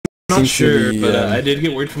not sure, but I did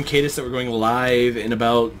get word from Kaidus that we're going live in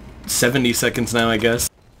about 70 seconds now, I guess.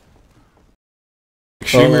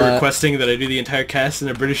 Extremely requesting that I do the entire cast in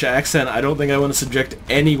a British accent. I don't think I want to subject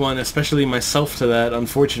anyone, especially myself, to that,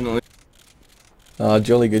 unfortunately. Oh,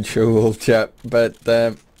 jolly good show, old chap. But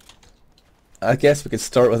I guess we could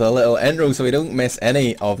start with a little intro so we don't miss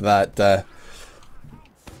any of that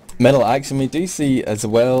middle action. We do see as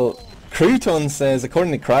well, Crouton says,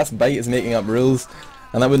 according to Crass, byte is making up rules,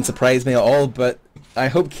 and that wouldn't surprise me at all, but I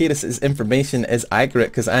hope Kaidus' information is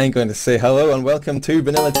accurate, because I am going to say hello and welcome to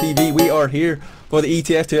VanillaTV. We are here for the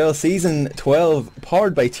ETF2L Season 12,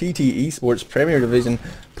 powered by TT Esports Premier Division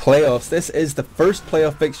playoffs. This is the first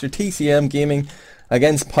playoff fixture, TCM-Gaming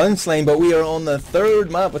against Punchline, but we are on the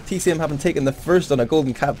third map, with TCM having taken the first on a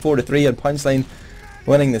golden cap 4-3 and Punchline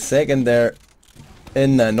winning the second there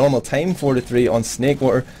in normal time 4-3 on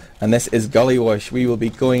Snakewater, and this is Gullywash. We will be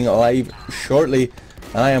going live shortly,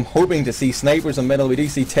 and I am hoping to see snipers in middle. We do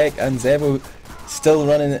see Tech and Zebo still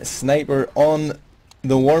running sniper on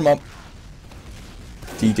the warm-up.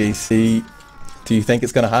 DJC, do you think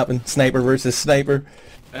it's going to happen? Sniper versus sniper?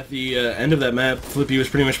 At the end of that map, Flippy was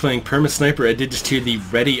pretty much playing perma-sniper. I did just hear the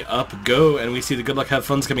ready up go, and we see the good luck have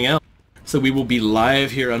fun's coming out. So we will be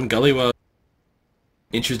live here on Gullywash.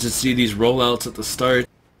 Interested to see these rollouts at the start.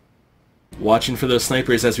 Watching for those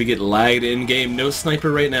snipers as we get lagged in-game. No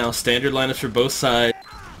sniper right now. Standard lineups for both sides.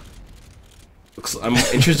 I'm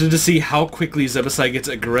interested to see how quickly Zebbosai gets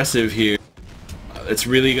aggressive here. It's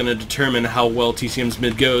really going to determine how well TCM's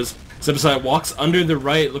mid goes. Zebbosai walks under the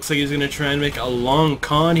right. Looks like he's going to try and make a long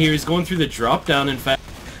con here. He's going through the drop-down, in fact.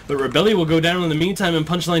 But Rebeli will go down in the meantime, and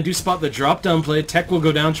Punchline do spot the drop-down play. Tech will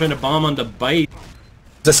go down trying to bomb onto byte.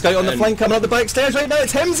 The scout on the flank coming up the back stairs right now.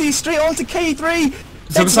 It's hymzi straight on to K3.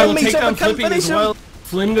 Zebbosai will take down Flippy as well.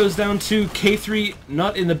 Flynn goes down to K3,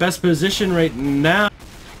 not in the best position right now.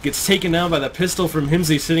 Gets taken down by the pistol from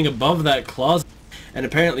hymzi sitting above that closet. And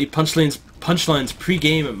apparently Punchline's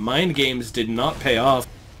pre-game mind games did not pay off.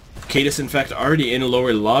 Kaidus, in fact, already in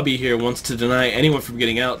lower lobby here, wants to deny anyone from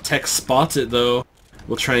getting out. Tech spots it though.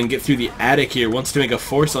 Will try and get through the attic here. Wants to make a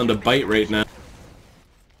force onto byte right now.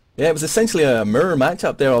 Yeah, it was essentially a mirror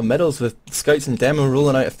matchup there on middles, with Scouts and Demo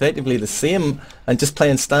rolling out effectively the same and just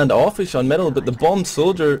playing standoffish on middle, but the bomb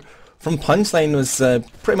soldier from Punchline was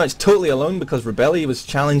pretty much totally alone, because Rebeli was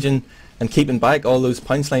challenging and keeping back all those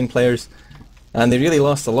Punchline players, and they really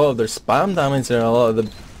lost a lot of their spam damage there, a lot of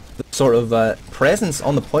the sort of presence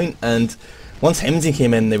on the point, and once hymzi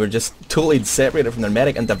came in, they were just totally separated from their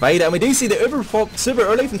medic and divided. And we do see the Uber pop super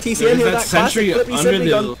early from TCM here. That sentry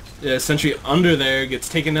under sentry under there gets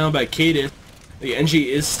taken down by Kaidus. The NG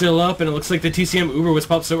is still up, and it looks like the TCM Uber was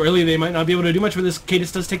popped so early they might not be able to do much with this.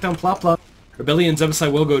 Kaidus does take down plapla. Rebeli and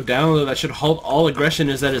Zebbosai will go down, though that should halt all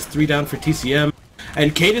aggression, as that is 3 down for TCM.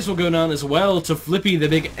 And Kaidus will go down as well to Flippy, the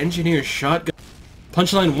big engineer shotgun.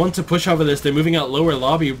 Punchline want to push off of this. They're moving out lower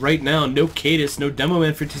lobby right now. No Kaidus, no demo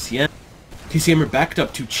man for TCM. TCM are backed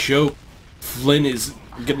up to choke. Flynn is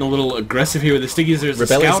getting a little aggressive here with the stickies. There's a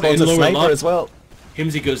scout in lower lobby as well.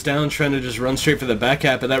 hymzi goes down trying to just run straight for the back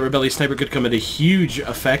cap, but that Rebeli sniper could come at a huge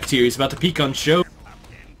effect here. He's about to peek on choke,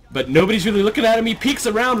 but nobody's really looking at him. He peeks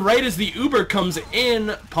around right as the Uber comes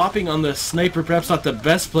in, popping on the sniper. Perhaps not the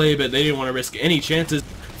best play, but they didn't want to risk any chances.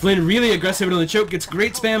 Flynn really aggressive on the choke, gets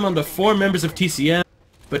great spam onto 4 members of TCM.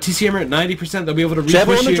 But TCM are at 90%, they'll be able to repush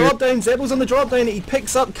Zebo on the here. drop down, Zebo's on the drop down, he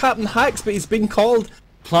picks up CaptainHax, but he's been called.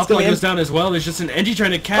 Plapla goes down as well, there's just an NG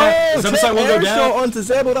trying to cap. Zebbosai will go down. Onto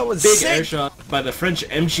Zebo, that was big sick. air shot by the French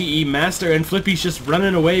MGE master, and Flippy's just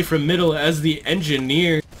running away from middle as the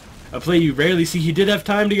engineer. A play you rarely see. He did have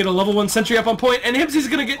time to get a level 1 sentry up on point, and hymzi's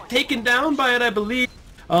gonna get taken down by it, I believe.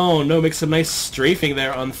 Oh no, makes some nice strafing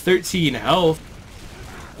there on 13 health.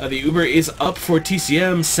 The Uber is up for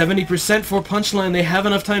TCM, 70% for Punchline. They have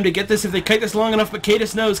enough time to get this if they kite this long enough, but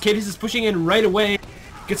Kaidus knows. Kaidus is pushing in right away.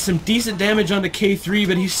 Gets some decent damage onto K3,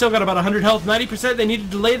 but he's still got about 100 health. 90%, they need to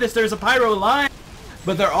delay this. There's a pyro alive,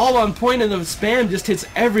 but they're all on point, and the spam just hits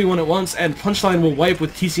everyone at once, and Punchline will wipe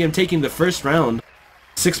with TCM taking the first round.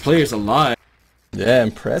 6 players alive. Yeah,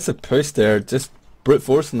 impressive push there. Just brute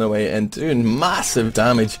forcing their way and doing massive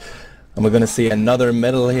damage. And we're going to see another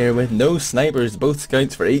middle here with no snipers, both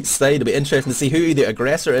scouts for each side. It'll be interesting to see who the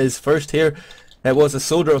aggressor is first here. It was a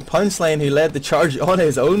soldier of Punchline who led the charge on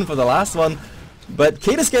his own for the last one. But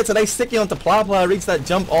Kaidus gets a nice sticky onto plapla, reads that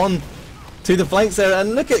jump on to the flanks there.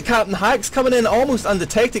 And look at CaptainHax coming in almost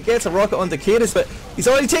undetected, gets a rocket onto Kaidus, but he's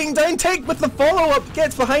already taken down Tech with the follow-up,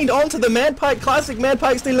 gets behind onto the medpack, classic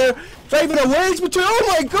medpack steal there, driving a wedge between,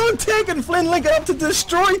 oh my god, Tech and Flynn linking up to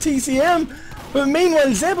destroy TCM. But meanwhile,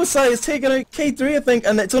 Zebbosai is taking out K3, I think,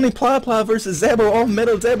 and it's only plapla versus Zebbo off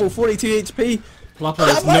middle. Zebbo, 42 HP. Plapla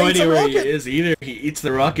has no idea where he is either. He eats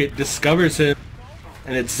the rocket, discovers him,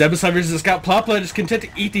 and it's Zebbosai versus the scout. Plapla is content to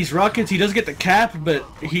eat these rockets. He does get the cap, but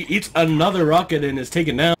he eats another rocket and is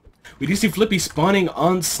taken down. We do see Flippy spawning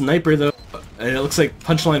on Sniper though, and it looks like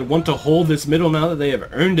Punchline want to hold this middle now that they have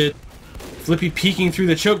earned it. Flippy peeking through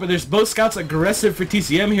the choke, but there's both scouts aggressive for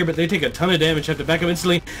TCM here, but they take a ton of damage, have to back up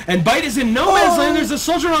instantly. And Byte is in no man's land. There's a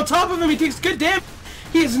soldier on top of him. He takes good damage.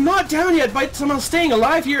 He is not down yet. Byte somehow staying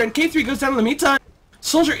alive here, and K3 goes down in the meantime.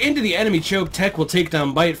 Soldier into the enemy choke. Tech will take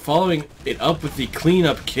down Byte, following it up with the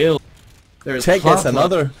cleanup kill. There's Tech gets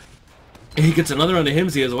another. He gets another onto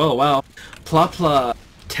hymzi as well. Wow. Plapla,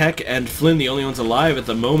 Tech, and Flynn the only ones alive at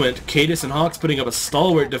the moment. Kaidus and hocz putting up a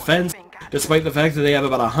stalwart defense, despite the fact that they have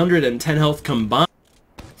about 110 health combined.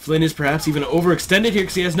 Flynn is perhaps even overextended here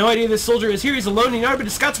because he has no idea this soldier is here. He's alone in the yard, but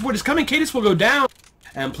his scout support is coming. Kaidus will go down,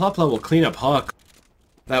 and Plapla will clean up hocz.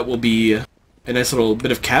 That will be a nice little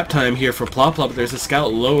bit of cap time here for Plapla, but there's a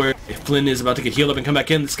scout lower. If Flynn is about to get healed up and come back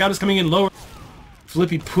in, the scout is coming in lower.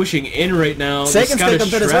 Flippy pushing in right now. Second scout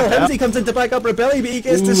comes in as well. hymzi comes in to back up Rebeli, but he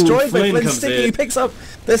gets destroyed by Flynn Sticky. He picks up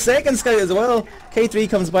the second scout as well. K3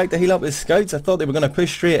 comes back to heal up his scouts. I thought they were going to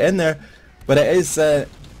push straight in there, but it is a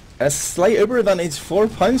slight uber advantage for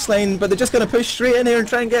Punchline, but they're just going to push straight in here and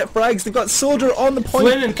try and get frags. They've got Soldier on the point.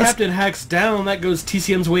 Flynn and CaptainHax down. That goes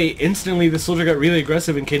TCM's way instantly. The Soldier got really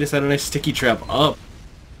aggressive and Kaidus had a nice sticky trap up.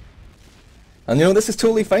 And you know, this is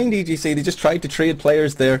totally fine, DGC. They just tried to trade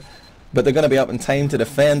players there, but they're going to be up in time to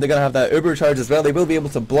defend. They're going to have that uber charge as well. They will be able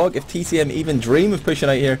to block if TCM even dream of pushing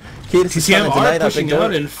out here. TCM are pushing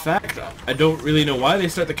out. In fact, I don't really know why they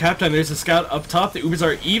start the cap time. There's a scout up top. The ubers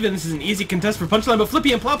are even. This is an easy contest for Punchline, but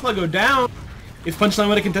Flippy and Plapla go down. If Punchline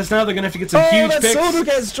want to contest now, they're going to have to get some huge picks. Soldier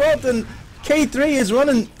gets dropped, and K3 is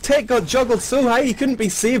running. Tech got juggled so high he couldn't be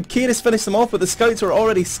saved. Kaidus finished him off, but the scouts were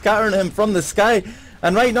already scattering him from the sky.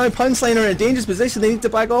 And right now, Punchline are in a dangerous position. They need to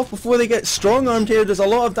back off before they get strong-armed here. There's a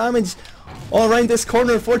lot of damage all around this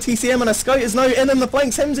corner for TCM, and a scout is now in on the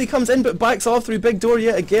flanks. hymzi comes in but backs off through big door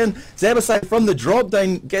yet again. Zebbosai from the drop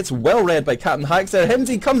down gets well read by CaptainHax there.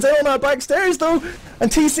 hymzi comes in on our back stairs though, and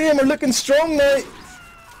TCM are looking strong now.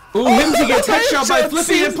 Ooh, hymzi gets headshot by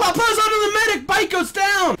Flippy, and Plapla's onto the medic. Byte goes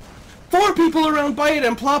down. 4 people around Byte,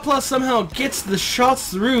 and Plapla somehow gets the shots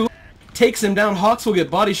through, takes him down. hocz will get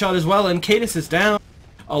body shot as well, and Kaidus is down.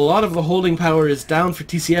 A lot of the holding power is down for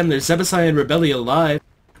TCM. There's Zebbosai and Rebeli alive.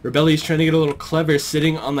 Rebeli's trying to get a little clever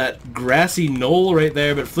sitting on that grassy knoll right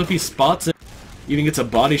there, but Flippy spots it. Even gets a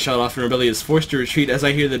body shot off, and Rebeli is forced to retreat as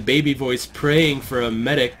I hear the baby voice praying for a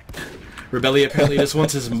medic. Rebeli apparently just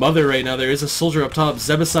wants his mother right now. There is a soldier up top.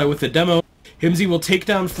 Zebbosai with the demo. hymzi will take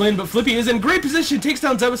down Flynn, but Flippy is in great position. Takes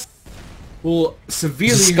down Zebbosai. Will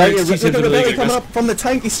severely hurt TCM's Rebeli coming up from the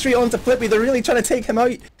tank. He's straight onto Flippy. They're really trying to take him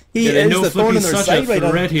out. He is the thorn in their side right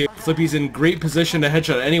now. Here. Flippy's in great position to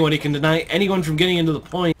headshot anyone. He can deny anyone from getting into the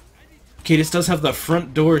point. Kaidus does have the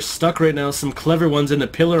front door stuck right now. Some clever ones in the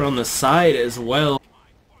pillar on the side as well.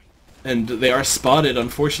 And they are spotted.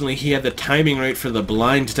 Unfortunately, he had the timing right for the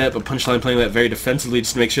blind step, but Punchline playing that very defensively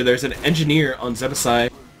just to make sure there's an engineer on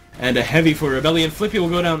Zebbosai and a heavy for Rebeli. And Flippy will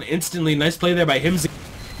go down instantly. Nice play there by hymzi.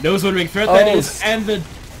 Knows what a big threat that is. And the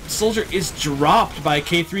soldier is dropped by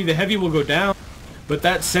K3. The heavy will go down. But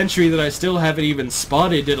that sentry that I still haven't even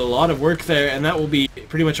spotted did a lot of work there, and that will be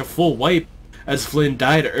pretty much a full wipe. As Flynn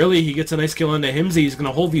died early, he gets a nice kill onto hymzi. He's going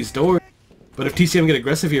to hold these doors. But if TCM get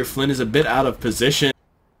aggressive here, Flynn is a bit out of position,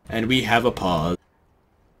 and we have a pause.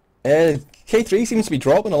 K3 seems to be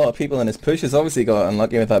dropping a lot of people in his push. He's obviously got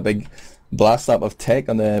unlucky with that big blast up of Tech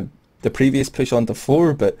on the previous push onto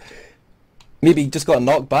 4, but maybe just got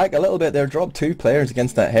knocked back a little bit there. Dropped 2 players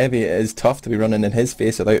against that heavy. It is tough to be running in his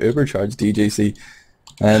face without overcharge, DJC.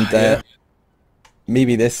 And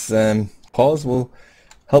maybe this pause will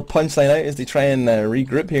help Punchline out as they try and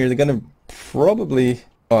regroup here. They're going to probably...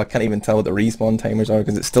 Oh, I can't even tell what the respawn timers are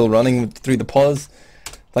because it's still running through the pause.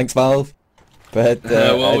 Thanks, Valve. But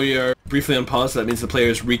while we are briefly on pause, that means the player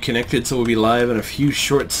is reconnected, so we'll be live in a few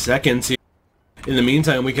short seconds here. In the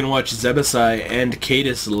meantime, we can watch Zebbosai and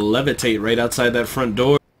Kaidus levitate right outside that front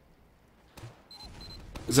door.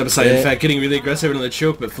 Zebbosai, in fact, getting really aggressive into the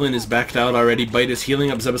choke, but Flynn is backed out already. Byte is healing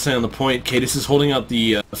up Zebbosai on the point. Kaidus is holding out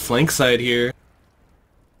the flank side here.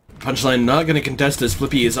 Punchline not going to contest as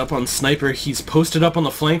Flippy is up on Sniper. He's posted up on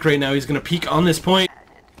the flank right now. He's going to peek on this point.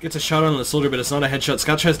 Gets a shot on the soldier, but it's not a headshot.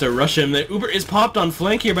 Scott tries to rush him. The Uber is popped on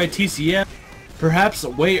flank here by TCM. Perhaps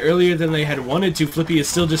way earlier than they had wanted to. Flippy is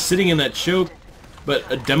still just sitting in that choke. But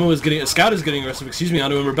a scout is getting aggressive, onto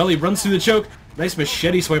him. Rebeli runs through the choke, Nice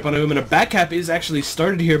machete swipe on him, and a back cap is actually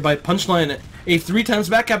started here by Punchline. A 3x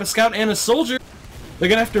back cap, a scout, and a soldier. They're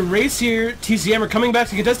gonna have to race here. TCM are coming back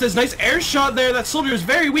to contest this. Nice air shot there. That soldier is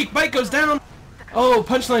very weak. Byte goes down. Oh,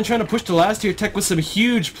 Punchline trying to push to last here. Tech with some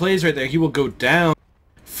huge plays right there. He will go down.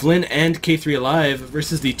 Flynn and K3 alive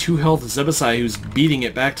versus the 2 health Zebbosai, who's beating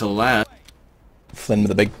it back to last. Flynn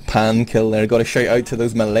with a big pan kill there. Got to shout out to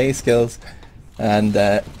those melee skills. And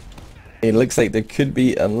it looks like there could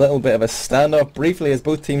be a little bit of a standoff briefly as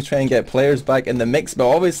both teams try and get players back in the mix. But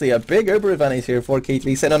obviously a big Uber advantage here for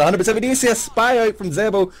K3 sitting on 100%. We do see a spy out from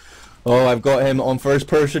Zebo. Oh, I've got him on first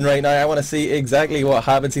person right now. I want to see exactly what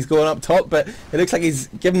happens. He's going up top, but it looks like he's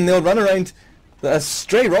giving the old runaround. A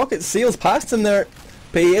stray rocket sails past him there.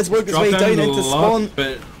 But he is working his way down into spawn.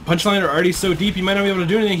 But Punchline are already so deep, he might not be able to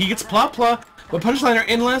do anything. He gets plapla, but Punchline are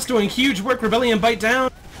in last doing huge work. Rebeli and Byte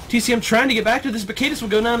down. TCM trying to get back to this, but kaidus will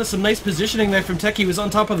go down to some nice positioning there from Tech. He was on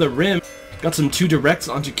top of the rim. Got some 2 directs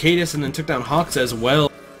onto kaidus and then took down hocz as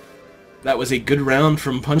well. That was a good round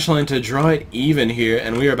from Punchline to draw it even here,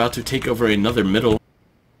 and we are about to take over another middle.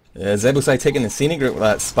 Yeah, Zebbosai taking the scenic route with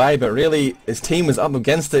that spy, but really his team was up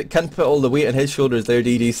against it. Can't put all the weight on his shoulders there,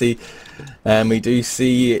 DDC. And we do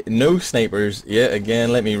see no snipers yet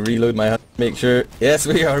again. Let me reload my make sure. Yes,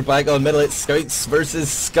 we are back on middle. It's scouts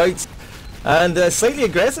versus scouts. And slightly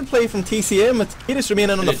aggressive play from TCM with kaidus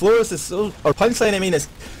remaining on the floor. Or Punchline, I mean, is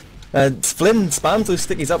Flynn spams those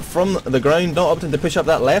stickies up from the ground, not opting to push up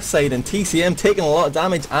that left side, and TCM taking a lot of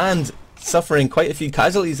damage and suffering quite a few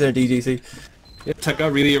casualties there, DDC. Yeah, Tech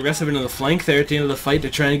got really aggressive into the flank there at the end of the fight to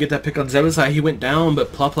try and get that pick on Zebbosai. He went down,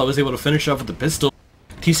 but plapla was able to finish off with the pistol.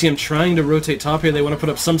 TCM trying to rotate top here. They want to put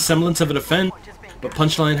up some semblance of a defense, but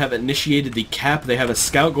Punchline have initiated the cap. They have a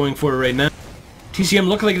scout going for it right now. TCM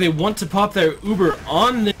look like they want to pop their Uber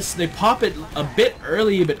on this. They pop it a bit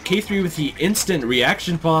early, but K3 with the instant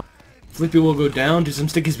reaction pop. Flippy will go down to some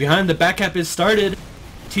stickies behind. The back cap is started.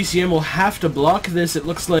 TCM will have to block this. It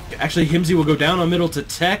looks like actually hymzi will go down on middle to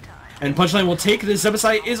Tech. And Punchline will take this.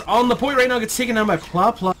 Zebbosai is on the point right now. Gets taken down by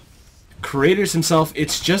plapla. Creators himself.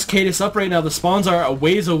 It's just kaidus up right now. The spawns are a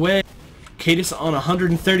ways away. kaidus on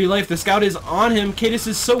 130 life. The scout is on him. kaidus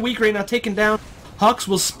is so weak right now. Taken down. hocz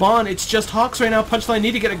will spawn. It's just hocz right now. Punchline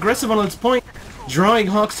need to get aggressive on its point. Drawing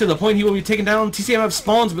hocz to the point. He will be taken down. TCM have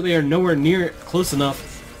spawns, but they are nowhere near close enough.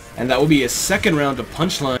 And that will be a second round to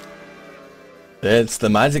Punchline. It's the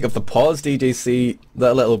magic of the pause, DJC.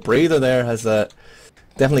 That little breather there has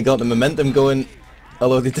definitely got the momentum going,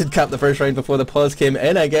 although they did cap the first round before the pause came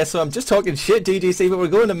in, I guess. So I'm just talking shit, DGC, but we're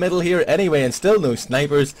going to middle here anyway, and still no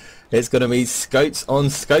snipers. It's going to be scouts on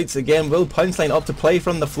scouts again. Will Punchline up to play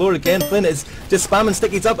from the floor again? Flynn is just spamming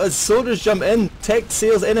stickies up as soldiers jump in. Tech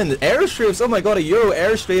sails in and airstrafes. Oh my god, a Euro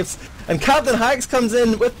airstrafes. And CaptainHax comes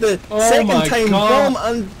in with the second time bomb,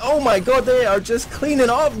 and oh my god, they are just cleaning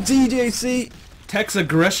up, DJC. Tech's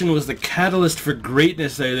aggression was the catalyst for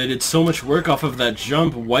greatness there. They did so much work off of that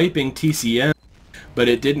jump, wiping TCM. But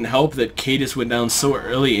it didn't help that kaidus went down so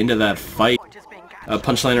early into that fight.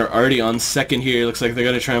 Punchline are already on second here. Looks like they're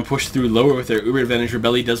going to try and push through lower with their Uber advantage.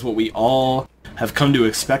 Rebeli does what we all have come to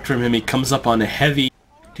expect from him. He comes up on a heavy.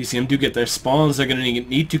 TCM do get their spawns. They're going to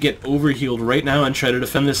need to get overhealed right now and try to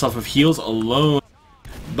defend this off of heals alone.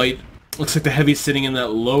 Byte. Looks like the heavy's sitting in that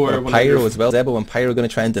lower. Pyro as well. Zebo and Pyro going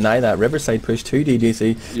to try and deny that Riverside push too,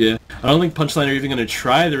 DDC. Yeah. I don't think Punchline are even going to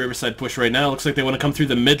try the Riverside push right now. Looks like they want to come through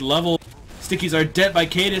the mid-level. Stickies are dead by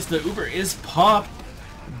kaidus. The Uber is popped.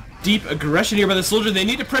 Deep aggression here by the soldier. They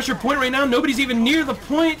need to pressure point right now. Nobody's even near the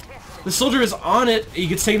point. The soldier is on it. He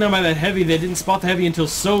gets taken down by that heavy. They didn't spot the heavy until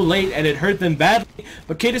so late, and it hurt them badly.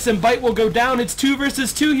 But kaidus and Byte will go down. It's 2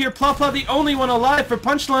 versus 2 here. Plapla the only one alive for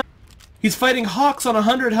Punchline. He's fighting hocz on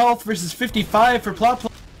 100 health versus 55 for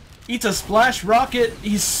plapla. Eats a splash rocket.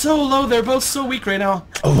 He's so low. They're both so weak right now.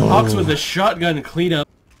 Hocz with a shotgun cleanup.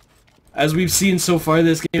 As we've seen so far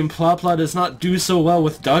this game, plapla does not do so well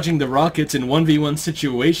with dodging the rockets in 1v1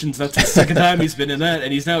 situations. That's the second time he's been in that,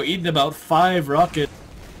 and he's now eaten about 5 rockets.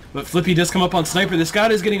 But Flippy does come up on sniper. The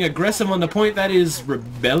scout is getting aggressive on the point. That is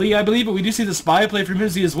Rebeli, I believe, but we do see the spy play from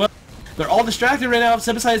hymzi as well. They're all distracted right now. If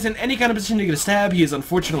Zebbosai is in any kind of position to get a stab, he is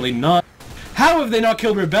unfortunately not. How have they not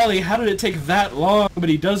killed Rebeli? How did it take that long? But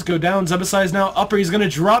he does go down. Zebbosai is now upper. He's going to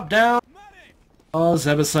drop down. Oh,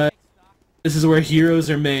 Zebbosai. This is where heroes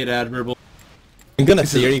are made, Admirable. I'm going to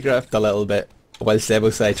theorycraft a little bit while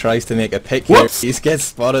Zebbosai tries to make a pick here. He gets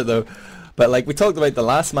spotted though. But like we talked about the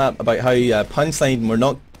last map, about how Punchline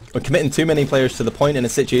were committing too many players to the point in a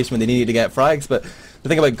situation where they needed to get frags. But the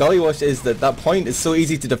thing about Gullywash is that point is so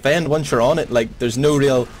easy to defend once you're on it. Like there's no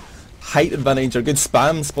real height advantage or good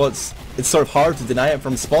spam spots, it's sort of hard to deny it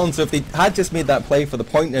from spawn. So if they had just made that play for the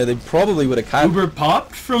point there, they probably would have capped. Uber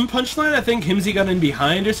popped from Punchline. I think hymzi got in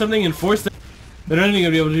behind or something and forced them. They're not even going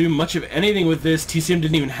to be able to do much of anything with this. TCM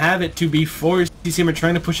didn't even have it to be forced. TCM are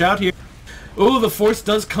trying to push out here. Oh, the force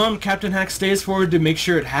does come. CaptainHax stays forward to make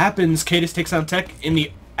sure it happens. Kaidus takes on Tech in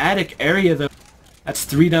the attic area though. That's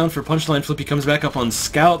 3 down for Punchline. Flippy comes back up on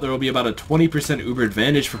Scout. There will be about a 20% Uber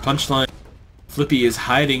advantage for Punchline. Flippy is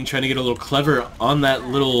hiding, trying to get a little clever on that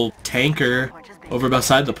little tanker over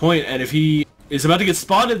beside the point, and if he is about to get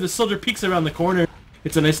spotted, the soldier peeks around the corner.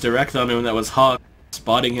 It's a nice direct on him, and that was hocz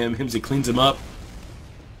spotting him. hymzi cleans him up.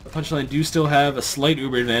 Punchline do still have a slight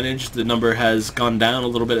Uber advantage. The number has gone down a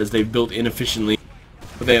little bit as they've built inefficiently.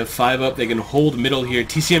 But they have 5 up. They can hold middle here.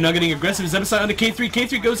 TCM now getting aggressive. Zebbosai onto K3.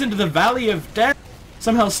 K3 goes into the Valley of Death.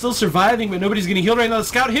 Somehow still surviving, but nobody's getting healed right now. The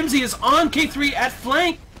Scout hymzi is on K3 at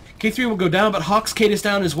flank. K3 will go down, but hocz kaidus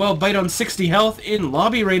down as well. Byte on 60 health in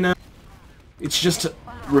lobby right now. It's just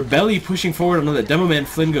Rebeli pushing forward. Another demo man.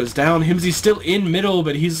 Flynn goes down. hymzi's still in middle,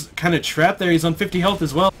 but he's kind of trapped there. He's on 50 health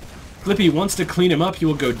as well. Flippy wants to clean him up. He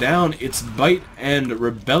will go down. It's Byte and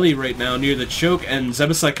Rebeli right now near the choke, and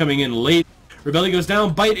Zebbosai coming in late. Rebeli goes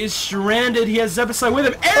down. Byte is stranded. He has Zebbosai with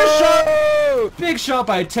him. Air shot! Big shot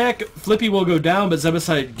by Tech. Flippy will go down, but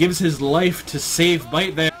Zebbosai gives his life to save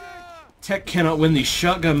Byte there. Tech cannot win the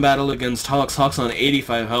shotgun battle against hocz. hocz on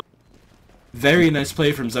 85 health. Very nice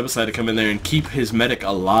play from Zebbosai to come in there and keep his medic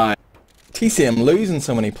alive. TCM losing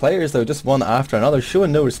so many players though, just one after another,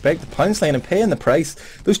 showing no respect to Punchline and paying the price.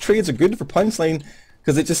 Those trades are good for Punchline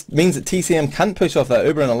because it just means that TCM can't push off that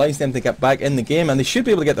Uber and allows them to get back in the game, and they should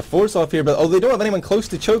be able to get the force off here, but although they don't have anyone close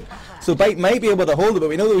to choke, so Byte might be able to hold it, but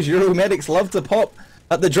we know those Euro medics love to pop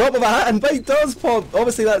at the drop of a hat, and Byte does pop.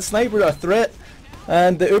 Obviously that sniper a threat.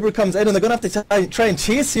 And the Uber comes in, and they're going to have to try and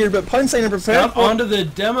chase here, but Punchline are prepared for onto the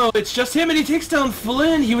demo. It's just him, and he takes down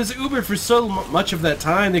Flynn. He was Ubered for so much of that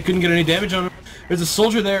time. They couldn't get any damage on him. There's a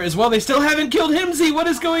soldier there as well. They still haven't killed hymzi. What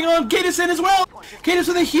is going on? Kaidus in as well. Kaidus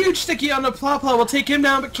with a huge sticky on the plapla will take him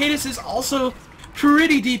down, but Kaidus is also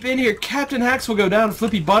pretty deep in here. CaptainHax will go down.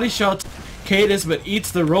 Flippy body shots Kaidus, but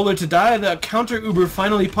eats the roller to die. The counter Uber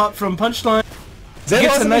finally popped from Punchline.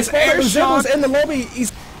 Gets a nice air shot. In the lobby.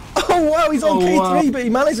 Oh wow, he's on K3, wow. But he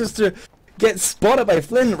manages to get spotted by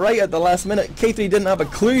Flynn right at the last minute. K3 didn't have a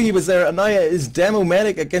clue he was there. Anaya is demo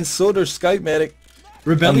medic against Soder scout medic.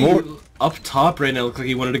 Rebeli up top right now looked like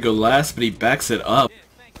he wanted to go last, but he backs it up.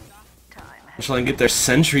 Punchline get their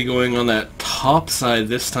sentry going on that top side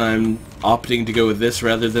this time, opting to go with this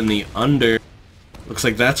rather than the under. Looks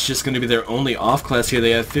like that's just going to be their only off class here.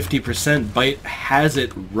 They have 50%. Byte has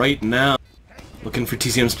it right now. Looking for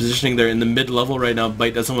TCM's positioning. They're in the mid-level right now.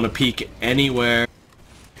 Byte doesn't want to peek anywhere,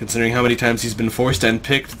 considering how many times he's been forced and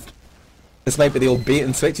picked. This might be the old bait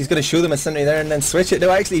and switch. He's going to show them a sentry there and then switch it. No,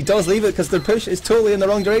 actually he does leave it because their push is totally in the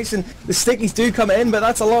wrong direction. The stickies do come in, but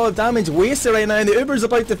that's a lot of damage wasted right now, and the Uber's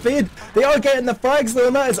about to fade. They are getting the frags though,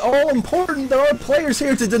 and that is all important. There are players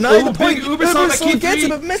here to deny the point. Uber saw that K3 gets it,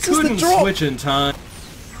 but misses the drop. Switch in time.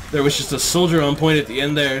 There was just a soldier on point at the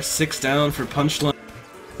end there. 6 down for Punchline.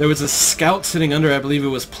 There was a scout sitting under, I believe it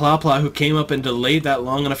was Plapla, who came up and delayed that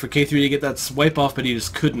long enough for K3 to get that swipe off, but he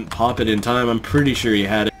just couldn't pop it in time. I'm pretty sure he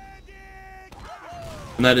had it.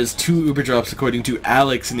 And that is 2 Uber drops according to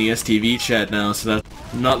Alex in the STV chat now, so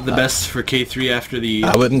that's not the best for K3 after the...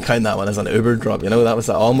 I wouldn't count that one as an Uber drop, you know, that was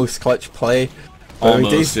an almost clutch play.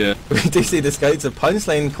 Almost, yeah. We do see the scouts of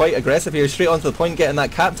Punchline quite aggressive here, straight onto the point, getting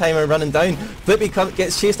that cap timer running down. Flippy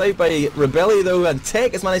gets chased out by Rebeli though, and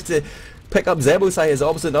Tech has managed to pick up Zebbosai, his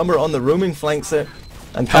opposite number on the roaming flanks there.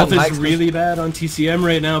 And health is really bad on TCM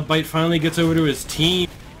right now. Byte finally gets over to his team,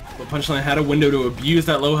 but Punchline had a window to abuse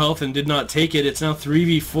that low health and did not take it. It's now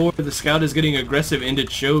 3v4. The scout is getting aggressive into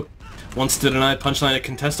choke. Wants to deny Punchline a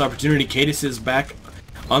contest opportunity. Kaidus is back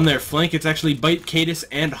on their flank. It's actually Byte, Kaidus,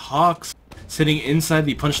 and hocz sitting inside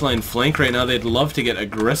the Punchline flank right now. They'd love to get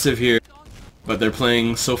aggressive here, but they're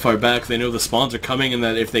playing so far back. They know the spawns are coming and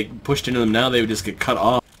that if they pushed into them now, they would just get cut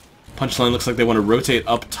off. Punchline looks like they want to rotate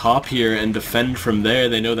up top here and defend from there.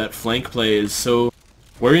 They know that flank play is so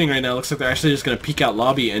worrying right now. Looks like they're actually just going to peek out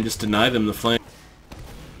lobby and just deny them the flank.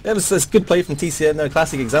 Yeah, it was a good play from TCM. They're a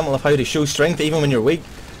classic example of how to show strength even when you're weak.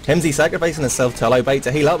 hymzi sacrificing himself to allow Byte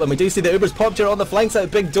to heal up, and we do see the Ubers popped here on the flanks out a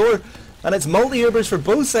big door, and it's multi-Ubers for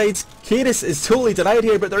both sides. Kaidus is totally denied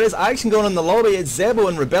here, but there is action going on in the lobby. It's Zebo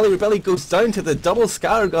and Rebeli. Rebeli goes down to the double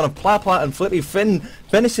scatter gun of Plapla, and Flippy Finn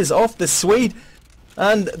finishes off the Swede.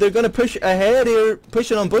 And they're going to push ahead here,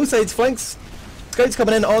 pushing on both sides flanks. Scouts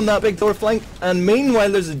coming in on that big door flank, and meanwhile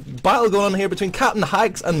there's a battle going on here between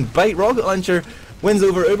CaptainHax and Byte. Rocket Launcher wins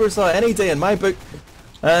over Ubersaw any day in my book.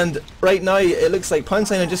 And right now it looks like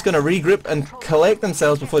Punchline are just going to regroup and collect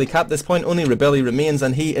themselves before they cap this point. Only Rebeli remains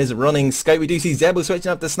and he is running scout. We do see Zebbo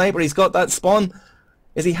switching up to sniper. He's got that spawn.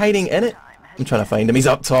 Is he hiding in it? I'm trying to find him. He's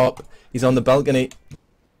up top. He's on the balcony.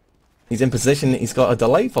 He's in position. He's got a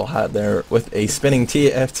delightful hat there with a spinning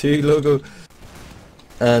TF2 logo.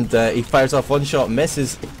 And he fires off one shot,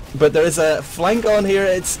 misses. But there is a flank on here.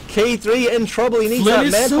 It's K3 in trouble. He needs Flynn that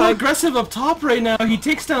is med so pack. aggressive up top right now. He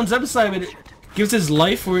takes down Zebbosai, but it gives his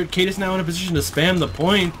life for it. Kaidus now in a position to spam the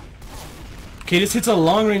point. Kaidus hits a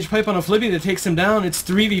long-range pipe on a flippy that takes him down. It's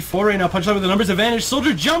 3v4 right now. Punchline with the numbers advantage.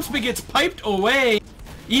 Soldier jumps but gets piped away.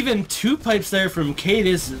 Even 2 pipes there from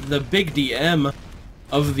Kaidus, the big DM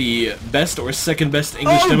of the best or second best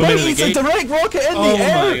English demo man of the gate. A direct rocket in the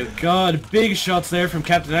air. Oh my god, big shots there from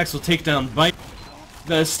CaptainHax will take down byte.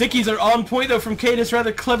 The stickies are on point though from Kaidus.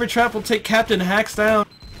 Rather clever trap will take CaptainHax down.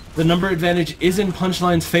 The number advantage is in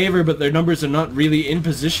Punchline's favor, but their numbers are not really in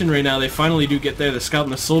position right now. They finally do get there, the scout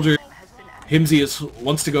and the soldier. Hymzi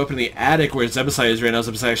wants to go up in the attic where Zebbosai is right now.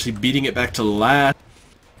 Zebbosai actually beating it back to last.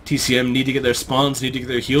 TCM need to get their spawns, need to get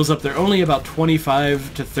their heals up. They're only about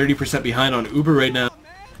 25 to 30% behind on Uber right now.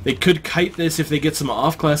 They could kite this if they get some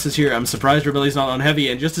off classes here. I'm surprised Rebeli's not on heavy,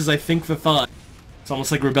 and just as I think the thought, it's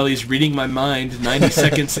almost like Rebeli's reading my mind 90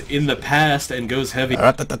 seconds in the past and goes heavy.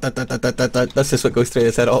 That's just what goes through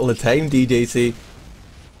his head all the time, DJC.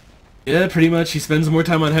 Yeah, pretty much. He spends more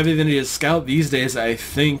time on heavy than he does scout these days, I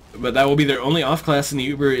think. But that will be their only off class, and the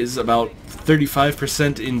Uber is about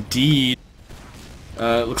 35% indeed.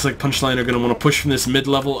 Looks like Punchline are going to want to push from this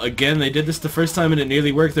mid-level again. They did this the first time and it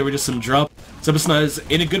nearly worked. There were just some drop. Zebbosai is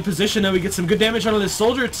in a good position now. We get some good damage out of this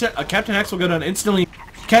soldier. CaptainHax will go down instantly.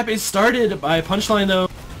 Cap is started by Punchline though.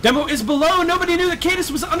 Demo is below. Nobody knew that Kaidus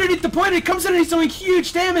was underneath the point. He comes in and he's doing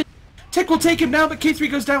huge damage. Tech will take him down, but K3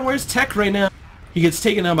 goes down. Where's Tech right now? He gets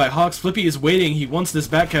taken down by hocz. Flippy is waiting. He wants this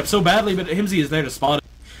back cap so badly, but hymzi is there to spot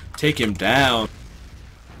it. Take him down.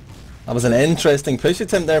 That was an interesting push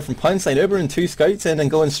attempt there from Punchline. Uber and 2 scouts in and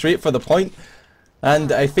going straight for the point.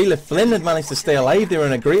 And I feel if Flynn had managed to stay alive, they were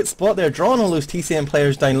in a great spot there, drawing all those TCM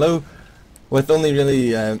players down low. With only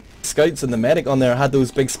really scouts and the medic on there, had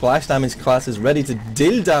those big splash damage classes ready to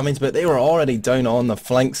deal damage, but they were already down on the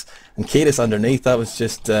flanks. And Kaidus underneath, that was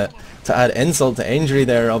just to add insult to injury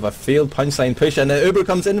there of a failed Punchline push. And Uber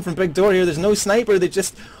comes in from big door here. There's no sniper, they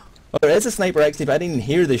just... Well, there is a sniper actually, but I didn't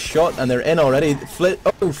hear the shot, and they're in already.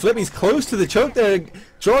 Flippy's close to the choke there.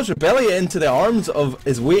 Draws Rebeli into the arms of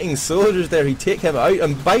his waiting soldiers there. He take him out,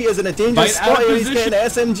 and Byte is in a dangerous spot here. He's getting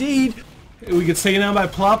SMG'd. We get taken down by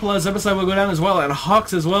plapla. Zebbosai will go down as well, and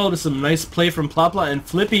hocz as well. Just some nice play from plapla and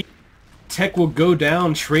Flippy. Tech will go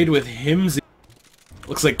down, trade with hymzi.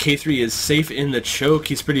 Looks like K3 is safe in the choke.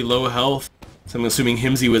 He's pretty low health, so I'm assuming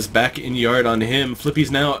hymzi was back in yard on him. Flippy's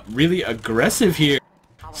now really aggressive here.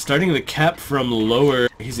 Starting the cap from lower.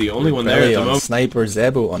 He's the only one there at the moment. Sniper,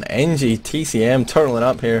 Zebbo on NG, TCM turtling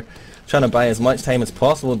up here, trying to buy as much time as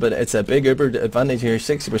possible, but it's a big Uber advantage here,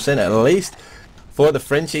 60% at least for the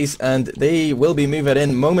Frenchies, and they will be moving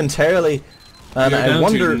in momentarily. And I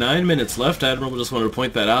wonder, 9 minutes left. Admirable just wanted to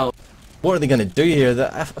point that out. What are they going to do here?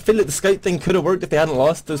 I feel like the scout thing could have worked if they hadn't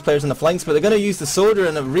lost those players in the flanks, but they're going to use the soldier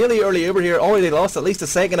in a really early Uber here. Already lost at least a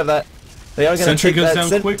second of that. They are going to take that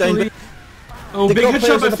sit down. Oh, big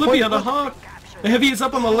headshot by Flippy on the hawk. The heavy is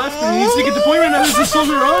up on the left and he needs to get the point right now. There's a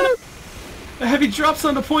soldier on it. The heavy drops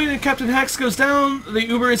on the point and CaptainHax goes down. The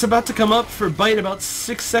Uber is about to come up for byte, about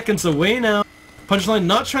 6 seconds away now. Punchline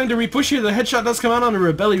not trying to repush here. The headshot does come out on a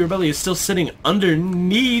Rebeli. Rebeli is still sitting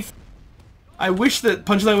underneath. I wish that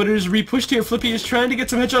Punchline would have just repushed here. Flippy is trying to get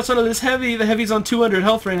some headshots out of this heavy. The heavy's on 200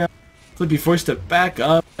 health right now. Flippy forced to back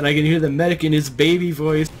up, and I can hear the medic in his baby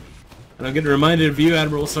voice. And I'm getting reminded of you,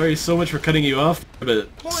 Admirable. Sorry so much for cutting you off, but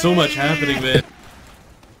so much happening, man.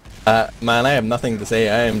 Man, I have nothing to say.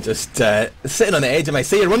 I am just sitting on the edge of my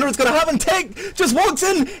seat. I wonder what's going to happen. Tech just walks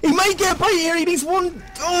in. He might get a byte here. He needs one.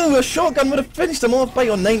 Oh, a shotgun would have finished him off.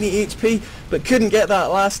 Byte on 90 HP, but couldn't get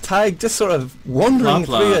that last tag. Just sort of wandering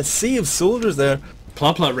through a sea of soldiers there.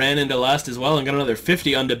 Plapla ran into last as well and got another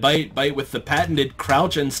 50 onto byte. Byte with the patented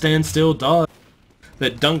crouch and stand still dodge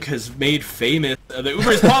that Dunk has made famous. The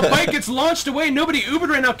Uber is popped. Byte gets launched away. Nobody Ubered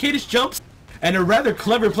right now. Kaidus jumps. And a rather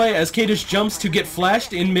clever play as Kaidus jumps to get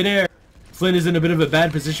flashed in midair. Flynn is in a bit of a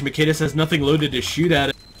bad position, but Kaidus has nothing loaded to shoot at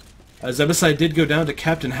it. Zebbosai did go down to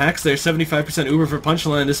CaptainHax there. 75% Uber for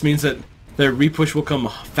Punchline. This means that their repush will come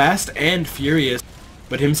fast and furious.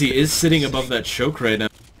 But hymzi is sitting above that choke right now.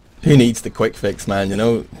 Who needs the quick fix, man, you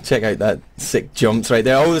know? Check out that sick jumps right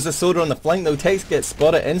there. Oh, there's a soldier on the flank though. Tex gets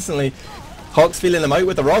spotted instantly. hocz feeling him out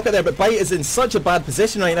with the rocket there, but Byte is in such a bad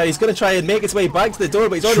position right now. He's going to try and make his way back to the door,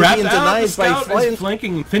 but he's already being denied by Flynn.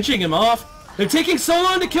 Flanking, pinching him off. They're taking so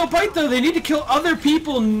long to kill Byte though. They need to kill other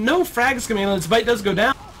people. No frags coming in. This Byte does go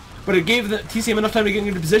down, but it gave the TCM enough time to get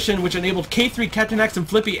into position, which enabled K3, CaptainHax, and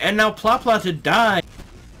Flippy, and now plapla to die.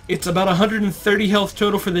 It's about 130 health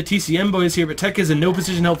total for the TCM boys here, but Tech is in no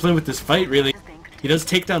position to help Flynn with this fight, really. He does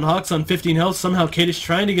take down hocz on 15 health. Somehow kaidus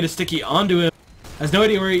trying to get a sticky onto him. Has no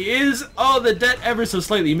idea where he is. Oh, the det ever so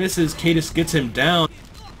slightly misses. kaidus gets him down.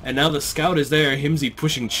 And now the scout is there. hymzi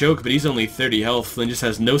pushing choke, but he's only 30 health. Flynn just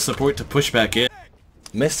has no support to push back in.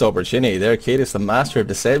 Missed opportunity there. kaidus, the master of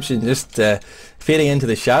deception, just fading into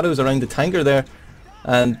the shadows around the tanker there.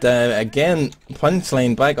 And again,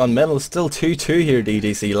 Punchline back on middle. Still 2-2 here,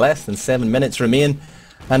 DDC. Less than 7 minutes remain.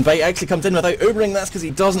 And byte actually comes in without Ubering. That's because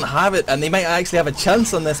he doesn't have it, and they might actually have a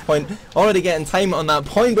chance on this point. Already getting time on that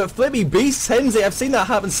point, but Flippy beasts hymzi. I've seen that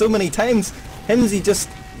happen so many times. hymzi just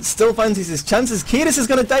still fancies his chances. kaidus is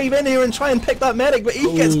going to dive in here and try and pick that medic, but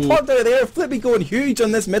he gets plucked out of there. Flippy going huge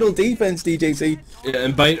on this middle defense, DJC. Yeah,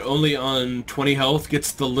 and Byte only on 20 health,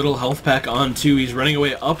 gets the little health pack on too. He's running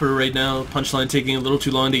away upper right now. Punchline taking a little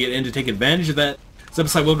too long to get in to take advantage of that.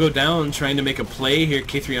 Zebbosai will go down, trying to make a play here.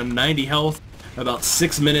 K3 on 90 health. About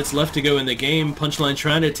 6 minutes left to go in the game. Punchline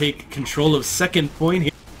trying to take control of second point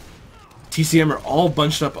here. TCM are all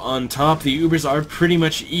bunched up on top. The Ubers are pretty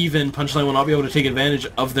much even. Punchline will not be able to take advantage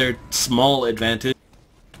of their small advantage.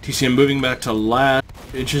 TCM moving back to last.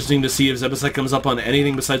 Interesting to see if Zebbosai comes up on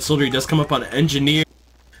anything besides Soldier. He does come up on Engineer.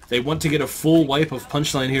 They want to get a full wipe of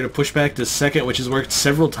Punchline here to push back to second, which has worked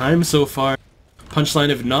several times so far.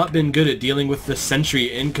 Punchline have not been good at dealing with the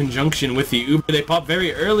Sentry in conjunction with the Uber. They pop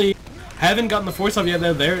very early. Haven't gotten the force off yet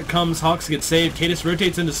though. There it comes. hocz gets saved. kaidus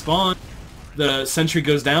rotates into spawn. The Sentry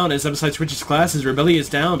goes down as Zebbosai switches classes. Rebeli is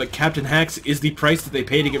down, but CaptainHax is the price that they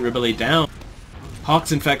pay to get Rebeli down.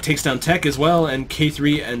 hocz in fact takes down Tech as well, and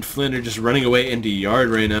K3 and Flynn are just running away into yard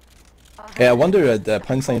right now. Yeah, I wonder at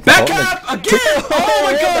Punchline... Backcap again! Oh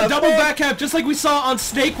my god, double backcap, just like we saw on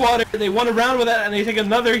Snakewater. They won a round with that, and they take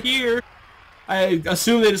another here. I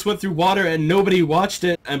assume they just went through water and nobody watched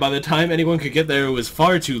it, and by the time anyone could get there, it was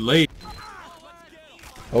far too late.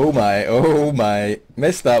 Oh my.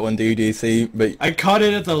 Missed that one, DDC, but... I caught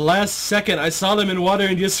it at the last second. I saw them in water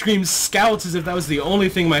and just screamed scouts as if that was the only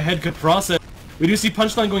thing my head could process. We do see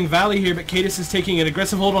Punchline going valley here, but kaidus is taking an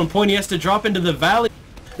aggressive hold on point. He has to drop into the valley.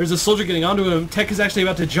 There's a soldier getting onto him. Tech is actually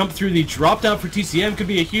about to jump through the drop down for TCM. Could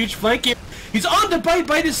be a huge flank here. He's on to Byte.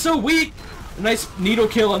 Byte is so weak. A nice needle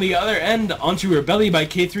kill on the other end onto Rebeli by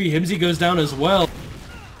K3. hymzi goes down as well.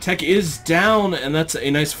 Tech is down, and that's a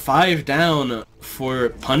nice 5 down for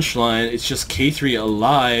Punchline. It's just K3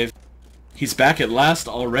 alive. He's back at last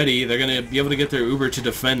already. They're going to be able to get their Uber to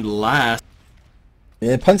defend last.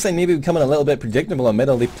 Yeah, Punchline maybe becoming a little bit predictable in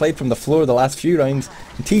middle. They played from the floor the last few rounds.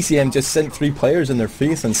 And TCM just sent 3 players in their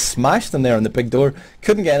face and smashed them there on the big door.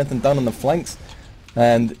 Couldn't get anything done on the flanks.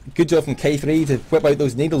 And good job from K3 to whip out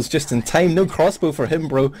those needles just in time. No crossbow for him,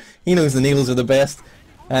 bro. He knows the needles are the best.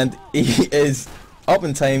 And he is up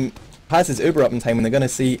in time, has his Uber up in time, and they're going to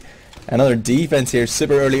see another defense here.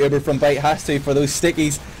 Super early Uber from Byte, has to for those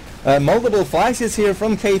stickies. Multiple flashes here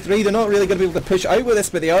from K3. They're not really going to be able to push out with this,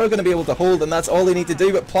 but they are going to be able to hold, and that's all they need to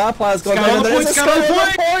do. But plapla's gone down, and there is a scout on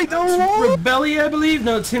the point! Oh, Rebeli, I believe?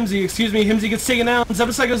 No, it's hymzi, excuse me. hymzi gets taken out.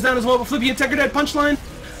 Zebbosai goes down as well, but Flippy and Tech are dead. Punchline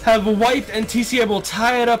have wiped, and TCM will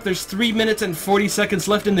tie it up. There's 3 minutes and 40 seconds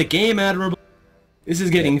left in the game, Admirable. This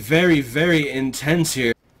is getting very, very intense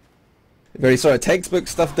here. Very sort of textbook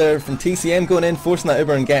stuff there from TCM going in, forcing that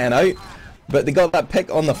Uber and getting out. But they got that pick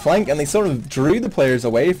on the flank, and they sort of drew the players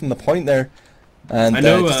away from the point there. And I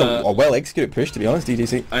know, just a well-executed push, to be honest,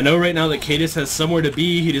 DDC. I know right now that kaidus has somewhere to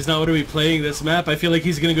be. He does not want to be playing this map. I feel like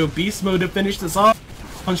he's going to go beast mode to finish this off.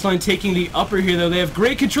 Punchline taking the upper here, though. They have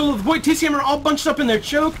great control of the point. TCM are all bunched up in their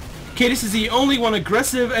choke. kaidus is the only one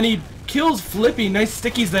aggressive, and he kills Flippy. Nice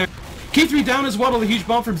stickies there. K3 down as well, a huge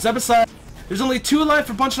bomb from Zebbosai. There's only 2 alive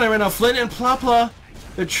for Punchline right now. Flynn and plapla.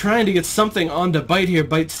 They're trying to get something onto Byte here.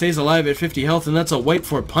 Byte stays alive at 50 health, and that's a wipe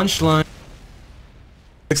for Punchline.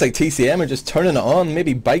 Looks like TCM are just turning it on.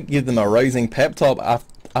 Maybe Byte give them a rousing pep talk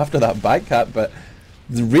after that back cap, but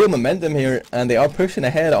the real momentum here, and they are pushing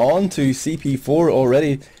ahead on to CP4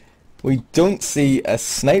 already. We don't see a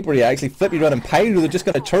sniper yet. Actually, Flippy running Pyro. They're just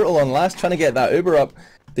got a turtle on last, trying to get that Uber up.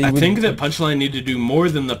 I think that Punchline need to do more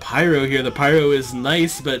than the Pyro here. The Pyro is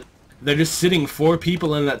nice, but they're just sitting 4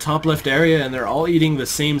 people in that top left area, and they're all eating the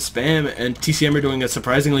same spam, and TCM are doing a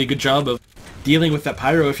surprisingly good job of dealing with that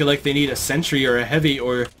Pyro. I feel like they need a Sentry or a Heavy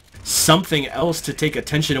or something else to take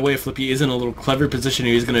attention away. Flippy is in a little clever position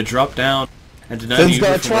here. He's going to drop down and deny the Flinn's got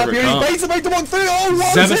Uber a from trap here, he overcome. bites about to walk through, oh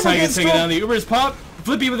wow, Zebbosai gets taken down, the Uber's pop.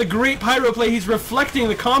 Flippy with a great pyro play, he's reflecting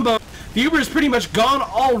the combo. The Uber is pretty much gone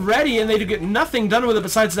already, and they do get nothing done with it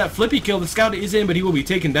besides that Flippy kill. The scout is in, but he will be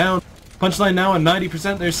taken down. Punchline now on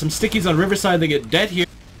 90%. There's some stickies on Riverside. They get dead here.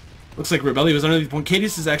 Looks like Rebeli was underneath the point.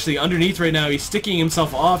 kaidus is actually underneath right now. He's sticking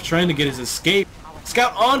himself off, trying to get his escape.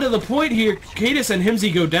 Scout onto the point here. kaidus and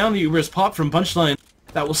hymzi go down. The Uber is popped from Punchline.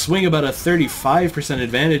 That will swing about a 35%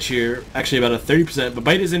 advantage here. Actually, about a 30%. But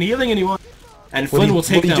byte isn't healing anyone. And Flynn will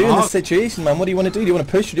take down What do you do in hocz. this situation, man? What do you want to do? Do you want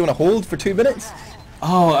to push or do you want to hold for 2 minutes?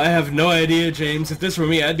 Oh, I have no idea, James. If this were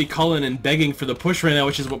me, I'd be calling and begging for the push right now,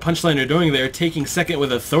 which is what Punchline are doing. They're taking second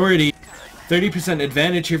with authority. 30%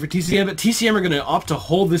 advantage here for TCM, but TCM are going to opt to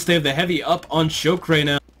hold this. They have the heavy up on choke right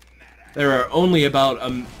now. There are only about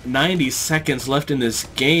 90 seconds left in this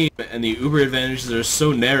game, and the Uber advantages are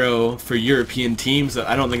so narrow for European teams that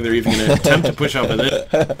I don't think they're even going to attempt to push off of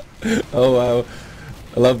it. Oh wow.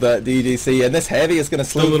 I love that DDC, and this heavy is going to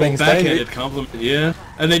slow things down. Backhanded compliment, yeah.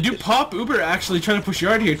 And they do pop Uber actually trying to push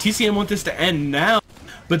yard here. TCM want this to end now,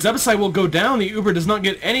 but Zebbosai will go down. The Uber does not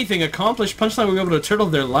get anything accomplished. Punchline will be able to turtle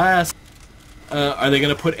their last. Are they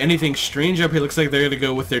going to put anything strange up here? Looks like they're going to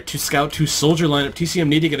go with their 2 scout, 2 soldier lineup. TCM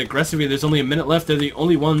need to get aggressive here. There's only a minute left. They're the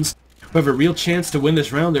only ones who have a real chance to win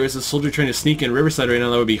this round. There is a soldier trying to sneak in Riverside right now.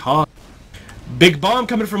 That would be hocz. Big bomb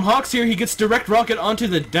coming from hocz here. He gets direct rocket onto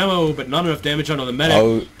the demo, but not enough damage onto the medic.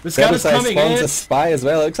 Oh, the scout is coming in. A spy as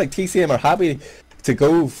well. It looks like TCM are happy to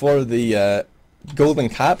go for the golden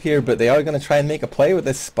cap here, but they are going to try and make a play with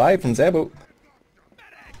this spy from Zebo.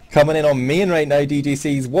 Coming in on main right now, DGC.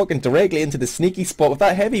 He's walking directly into the sneaky spot with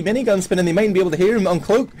that heavy minigun spinning. They might be able to hear him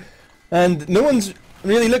uncloak, and no one's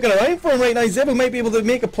really looking around for him right now. Zebo might be able to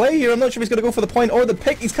make a play here. I'm not sure if he's going to go for the point or the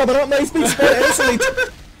pick. He's coming up now. He's been spotted instantly.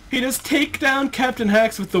 He does take down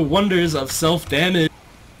CaptainHax with the wonders of self-damage.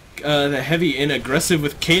 The heavy in aggressive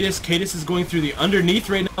with kaidus. kaidus is going through the underneath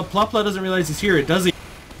right now. Plapla doesn't realize he's here, does he?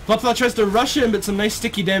 Plapla tries to rush him, but some nice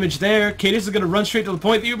sticky damage there. kaidus is going to run straight to the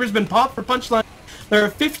point. The Uber's been popped for Punchline. There are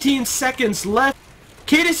 15 seconds left.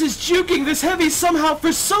 kaidus is juking this heavy somehow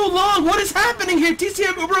for so long. What is happening here?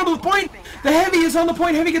 TCM Uber over the point. The heavy is on the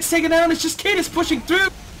point. Heavy gets taken down. It's just kaidus pushing through.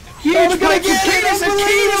 Huge play from kaidus, and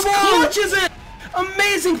kaidus clutches it.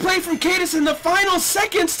 Amazing play from kaidus in the final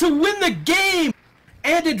seconds to win the game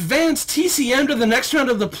and advance TCM to the next round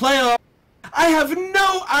of the playoff. I have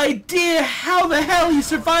no idea how the hell he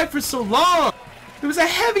survived for so long. It was a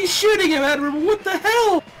heavy shooting him, Admirable. What the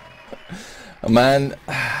hell? Oh, man.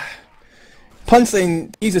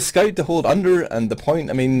 Punchline, he's a scout to hold under, and the point,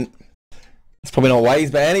 I mean, it's probably not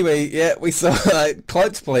wise, but anyway, yeah, we saw that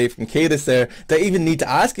clutch play from kaidus there. Do I even need to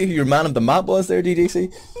ask you who your man of the map was there,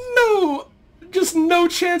 DJC? No! Just no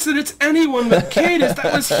chance that it's anyone but kaidus.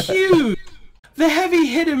 That was huge. The heavy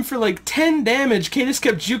hit him for like 10 damage. kaidus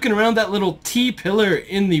kept juking around that little T-pillar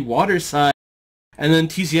in the water side. And then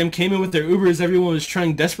TCM came in with their Ubers. Everyone was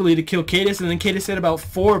trying desperately to kill kaidus. And then kaidus hit about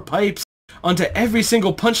 4 pipes onto every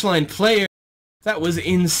single Punchline player. That was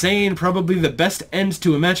insane. Probably the best end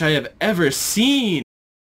to a match I have ever seen.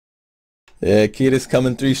 Yeah, kaidus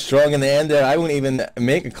coming through strong in the end there. I won't even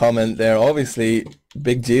make a comment there. Obviously,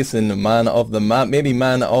 Big Jason, man of the map, maybe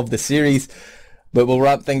man of the series. But we'll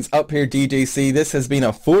wrap things up here, DJC. This has been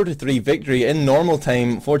a 4-3 victory in normal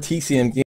time for TCM-Gaming.